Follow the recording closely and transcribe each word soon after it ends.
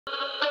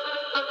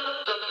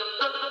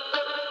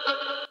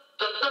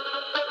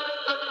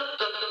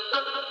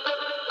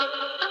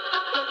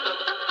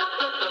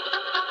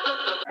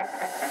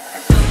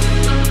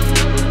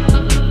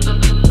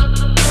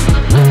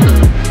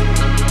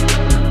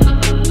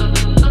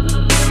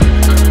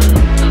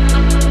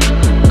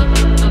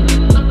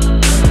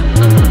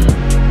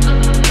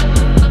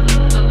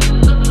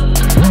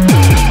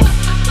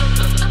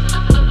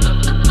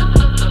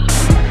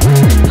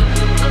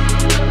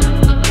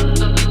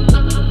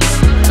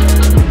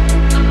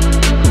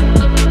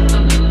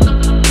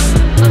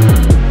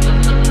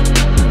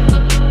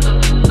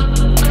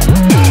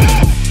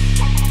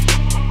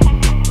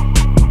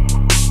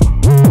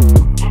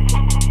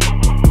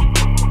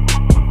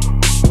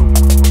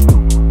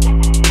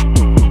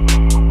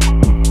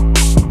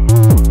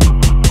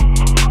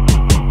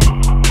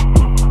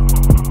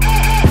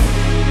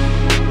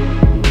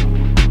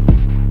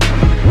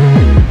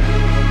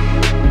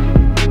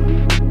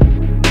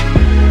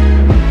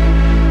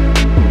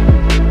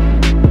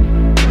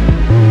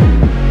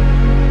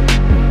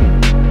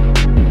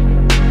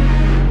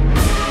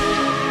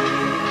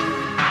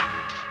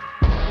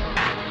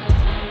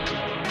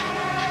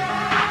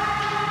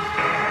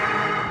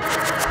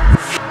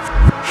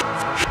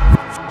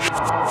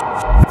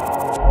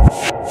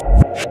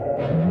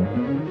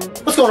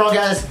going on,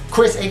 guys?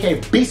 Chris, aka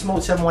Beast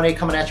Mode 718,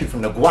 coming at you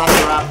from the Guap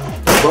Drop,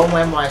 Bo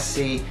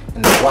NYC,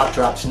 and the Guap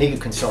Drop Sneaker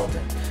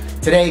Consultant.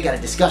 Today, got a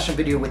discussion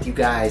video with you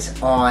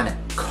guys on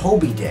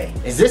Kobe Day.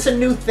 Is this a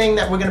new thing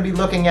that we're going to be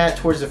looking at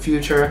towards the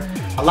future?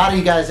 A lot of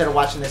you guys that are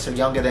watching this are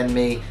younger than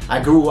me.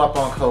 I grew up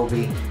on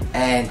Kobe,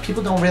 and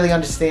people don't really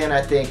understand,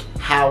 I think,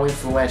 how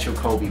influential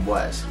Kobe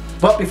was.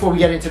 But before we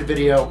get into the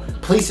video,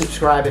 please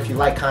subscribe if you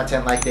like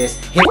content like this.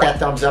 Hit that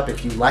thumbs up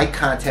if you like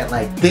content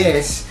like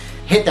this.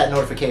 Hit that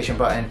notification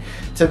button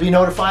to be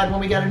notified when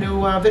we got a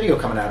new video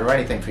coming out or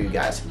anything for you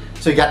guys.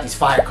 So you got these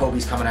fire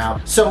Kobe's coming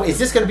out. So is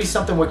this going to be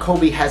something where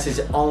Kobe has his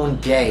own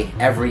day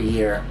every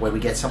year where we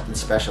get something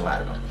special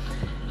out of him?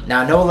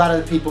 Now I know a lot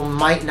of the people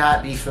might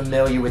not be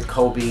familiar with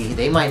Kobe.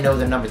 They might know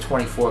the number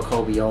 24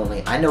 Kobe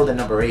only. I know the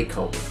number 8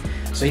 Kobe.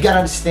 So you got to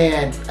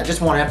understand, I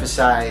just want to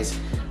emphasize,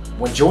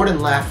 when Jordan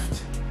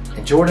left,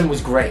 and Jordan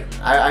was great.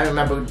 I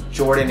remember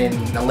Jordan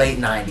in the late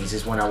 90s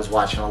is when I was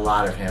watching a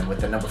lot of him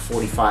with the number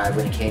 45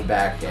 when he came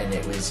back, and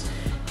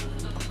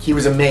he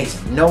was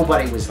amazing.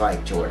 Nobody was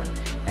like Jordan.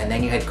 And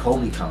then you had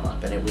Kobe come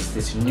up, and it was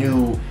this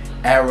new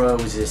era,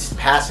 it was this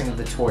passing of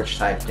the torch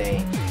type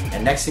thing.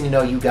 And next thing you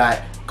know, you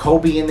got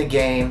Kobe in the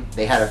game.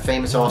 They had a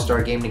famous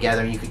all-star game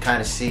together, and you could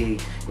kind of see,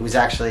 you could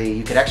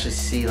actually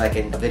see like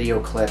in a video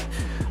clip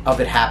of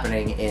it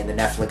happening in the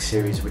Netflix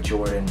series with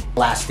Jordan,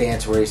 Last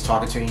Dance, where he's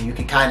talking to him. You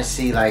can kind of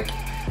see like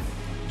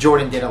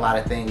Jordan did a lot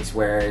of things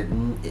where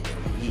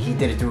he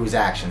did it through his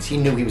actions. He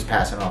knew he was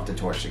passing off the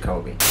torch to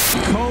Kobe.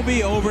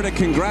 Kobe over to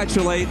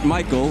congratulate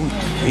Michael.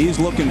 He's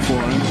looking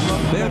for him.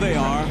 There they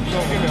are.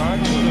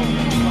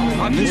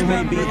 And this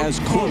may be as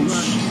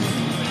close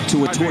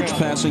to a torch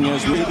passing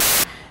as we.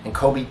 And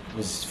Kobe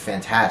was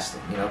fantastic.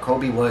 You know,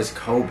 Kobe was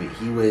Kobe.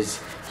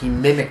 He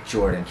mimicked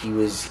Jordan. He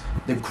was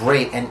the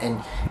great.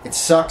 And it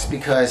sucks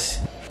because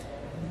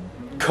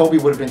Kobe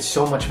would have been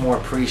so much more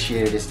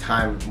appreciated as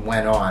time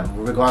went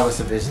on, regardless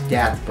of his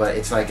death. But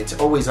it's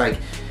always like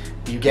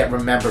you get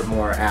remembered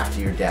more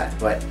after your death.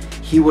 But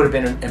he would have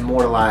been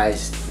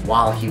immortalized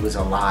while he was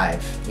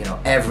alive. You know,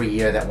 every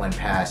year that went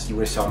past, you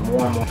would have saw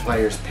more and more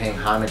players paying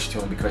homage to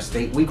him because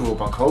we grew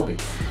up on Kobe.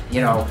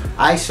 You know,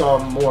 I saw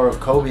more of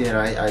Kobe than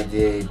I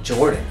did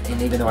Jordan.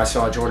 And even though I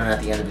saw Jordan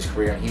at the end of his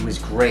career and he was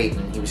great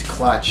and he was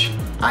clutch,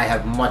 I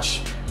have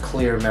much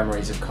clearer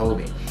memories of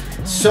Kobe.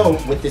 So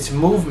with this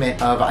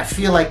movement of, I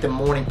feel like the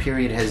mourning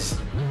period has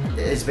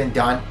been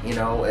done. You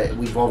know,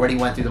 we've already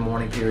went through the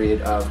mourning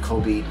period of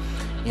Kobe.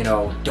 You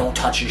know, don't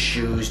touch his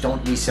shoes,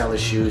 don't resell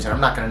his shoes, and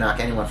I'm not going to knock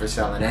anyone for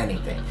selling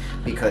anything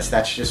because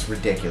that's just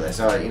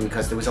ridiculous.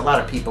 Because there was a lot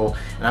of people,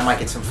 and I might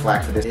get some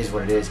flack for this, it is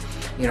what it is.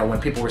 You know,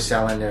 when people were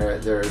selling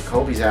their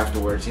Kobe's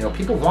afterwards, you know,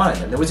 people wanted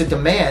them. There was a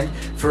demand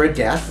for a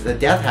death. The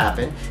death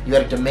happened. You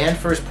had a demand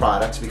for his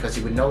products because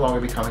he would no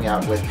longer be coming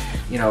out with,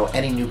 you know,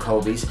 any new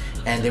Kobe's.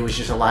 And there was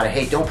just a lot of,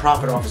 hey, don't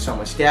profit off of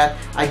someone's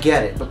death. I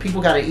get it, but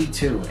people got to eat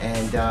too.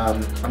 And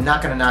I'm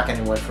not going to knock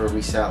anyone for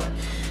reselling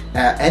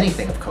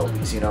anything of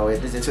Kobe's. You know,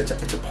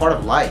 it's a part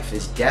of life,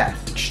 his death.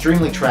 It's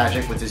extremely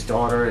tragic with his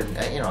daughter,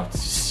 and you know,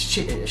 it's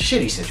a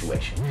shitty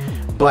situation.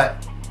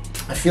 But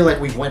I feel like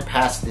we went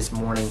past this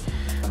mourning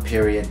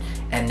period,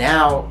 and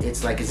now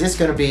it's like, is this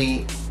going to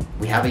be,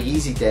 we have a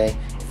Yeezy day.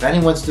 If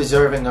anyone's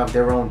deserving of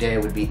their own day,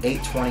 it would be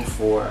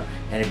 8/24,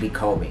 and it'd be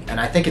Kobe. And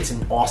I think it's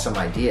an awesome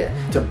idea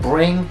to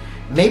bring,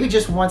 maybe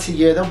just once a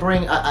year, they'll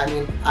bring, I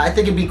mean, I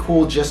think it'd be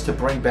cool just to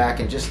bring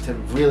back and just to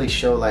really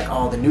show like,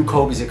 oh, the new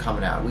Kobe's are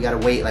coming out. We gotta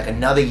wait like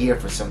another year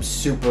for some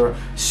super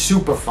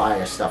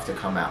fire stuff to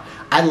come out.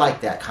 I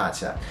like that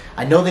concept.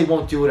 I know they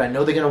won't do it. I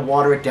know they're gonna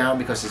water it down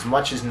because as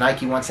much as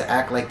Nike wants to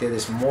act like they're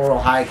this moral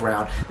high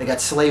ground, they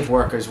got slave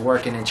workers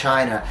working in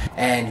China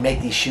and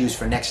make these shoes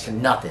for next to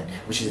nothing,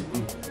 which is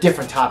a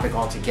different topic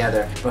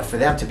altogether. But for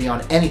them to be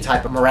on any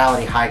type of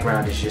morality high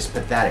ground is just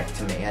pathetic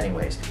to me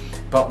anyways.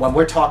 But when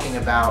we're talking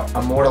about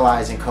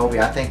immortalizing Kobe,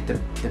 I think the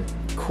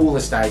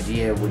coolest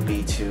idea would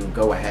be to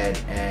go ahead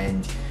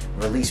and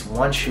release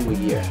one shoe a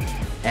year.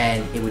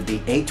 And it would be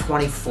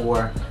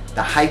 8/24.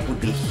 The hype would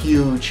be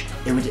huge.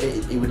 It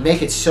would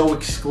make it so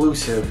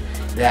exclusive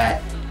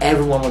that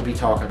everyone would be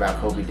talking about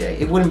Kobe Day.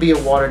 It wouldn't be a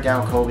watered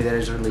down Kobe that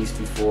is released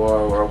before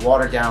or a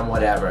watered down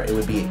whatever. It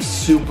would be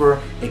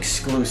super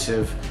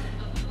exclusive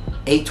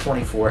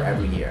 8/24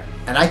 every year.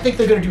 And I think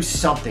they're going to do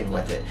something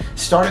with it.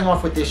 Starting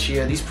off with this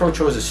year, these Pro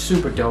Tros are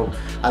super dope.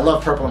 I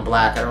love purple and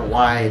black. I don't know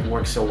why it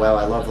works so well.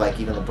 I love like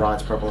even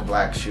LeBron's purple and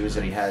black shoes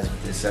that he has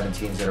with his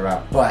 17s that are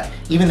out. But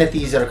even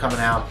these that are coming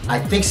out, I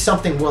think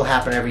something will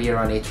happen every year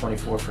on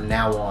 8/24 from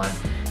now on.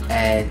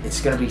 And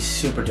it's going to be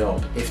super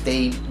dope. If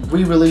they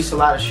re-release a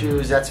lot of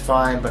shoes, that's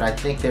fine. But I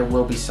think there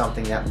will be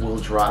something that will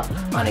drop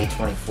on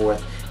 8/24.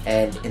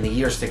 And in the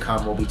years to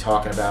come, we'll be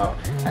talking about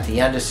at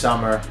the end of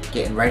summer,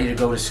 getting ready to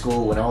go to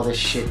school when all this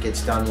shit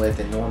gets done with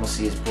and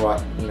normalcy is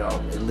brought, you know,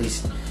 at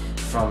least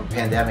from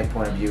pandemic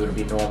point of view, it'll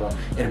be normal.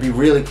 It'll be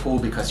really cool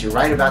because you're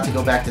right about to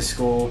go back to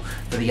school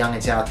for the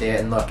youngins out there.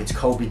 And look, it's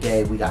Kobe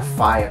Day. We got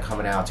fire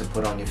coming out to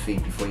put on your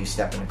feet before you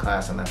step into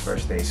class on that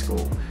first day of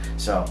school.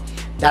 So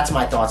that's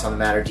my thoughts on the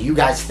matter. Do you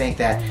guys think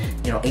that,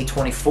 you know,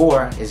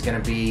 824 is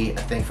going to be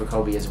a thing for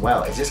Kobe as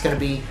well? Is this going to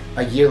be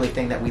a yearly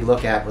thing that we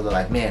look at where they're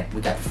like, man,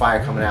 we got the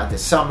fire coming out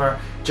this summer,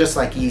 just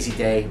like Easy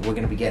Day, we're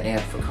going to be getting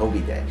amped for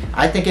Kobe Day?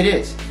 I think it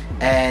is,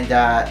 and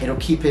it'll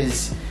keep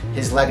his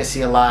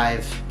legacy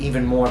alive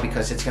even more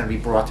because it's going to be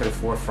brought to the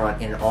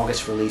forefront in an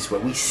August release,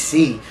 where we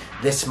see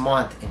this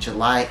month in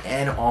July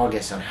and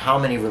August on how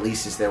many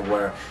releases there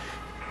were.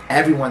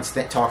 Everyone's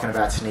talking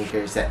about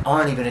sneakers that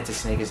aren't even into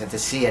sneakers, and to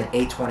see an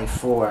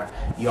 824,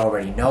 you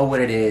already know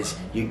what it is.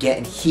 You're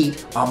getting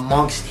heat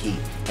amongst heat,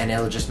 and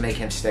it'll just make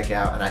him stick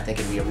out, and I think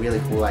it'd be a really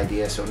cool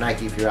idea. So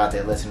Nike, if you're out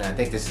there listening, I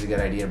think this is a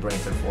good idea to bring it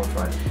to the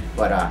forefront.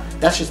 But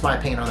that's just my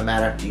opinion on the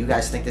matter. Do you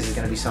guys think this is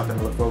going to be something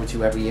to look forward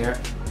to every year?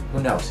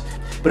 Who knows?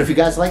 But if you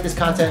guys like this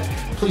content,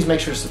 please make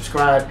sure to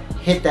subscribe,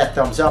 hit that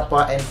thumbs up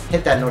button,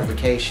 hit that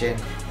notification,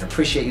 and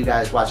appreciate you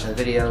guys watching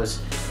the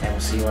videos, and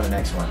we'll see you on the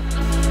next one.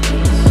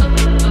 Peace.